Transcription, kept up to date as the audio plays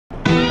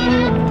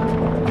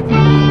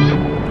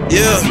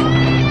Yeah,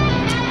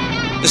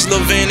 this Lil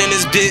Van in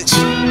this bitch.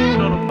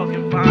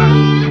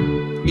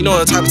 You know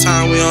what type of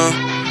time we on.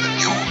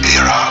 New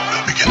era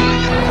will begin.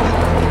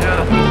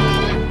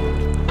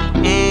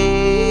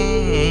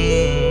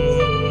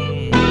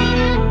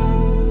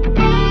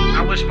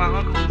 I wish my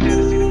uncle was there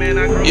to see the man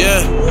I grew up.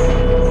 Yeah.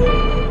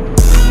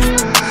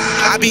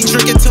 I be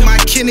drinking till my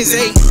kidneys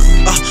ache.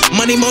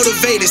 Money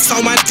motivated, it's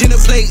on my dinner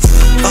plate.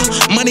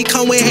 Money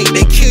come with hate,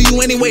 they kill you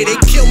anyway. They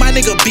kill my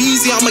nigga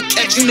Beezy, I'ma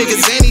catch you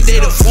niggas any day.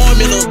 The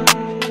formula,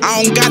 I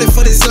don't got it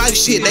for this life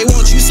shit. They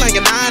want you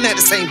slanging 9 at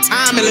the same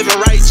time and living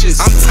righteous.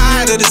 I'm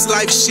tired of this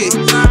life shit.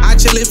 I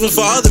just living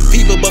for other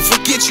people, but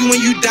forget you when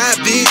you die,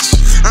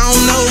 bitch. I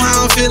don't know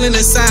how I'm feeling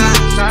inside.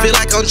 Feel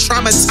like I'm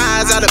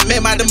traumatized, I done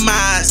met my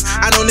demise.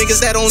 I know niggas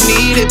that don't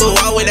need it, but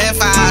why would that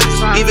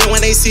fight? Even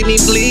when they see me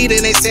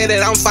bleeding, they say that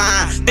I'm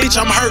fine. Bitch,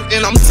 I'm hurt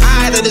and I'm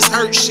tired of this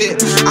hurt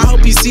shit. I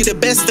hope you see the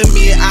best of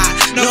me. I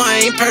know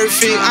I ain't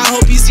perfect. I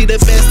hope you see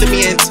the best of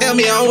me and tell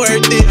me I'm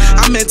worth it.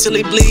 I'm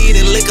mentally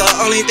bleeding, liquor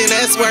only thing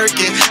that's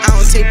working. I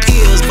don't take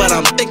pills, but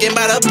I'm thinking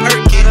about a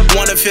Perkin.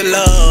 Wanna feel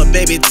love,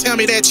 baby, tell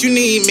me that you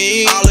need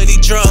me. All of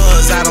these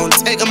drugs, I don't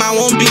take them, I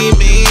won't be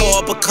me. Pour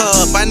up a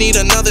cup, I need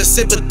another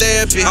sip of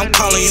therapy. I'm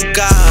calling you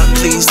God,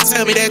 please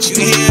tell me that you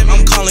hear me.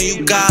 I'm calling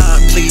you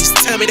God, please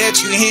tell me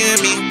that you hear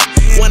me.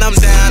 When I'm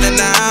down and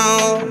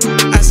out,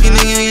 I see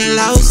niggas get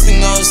lost and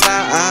go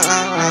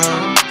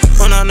south.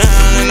 When I'm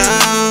down and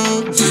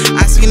out,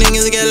 I see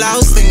niggas get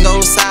lost and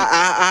go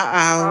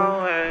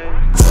south.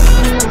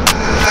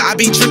 I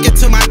be drinking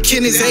till my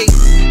kidneys ache.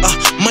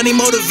 Money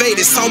motivated,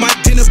 it's on my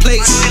dinner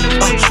plate.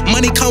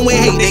 Money come with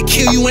hate, they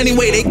kill you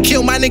anyway. They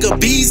kill my nigga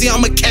Beezy,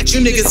 I'ma catch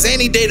you niggas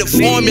any day. The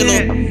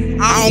formula,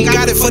 I don't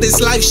got it for this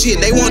life shit.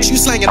 They want you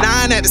slanging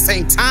 9 at the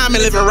same time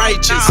and living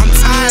righteous. I'm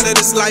tired of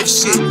this life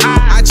shit.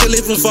 I just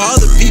living for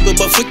other people,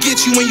 but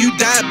forget you when you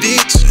die,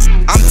 bitch.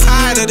 I'm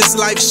tired of this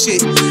life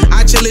shit.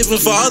 I just living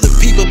for other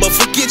people, but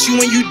forget you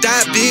when you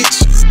die,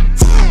 bitch.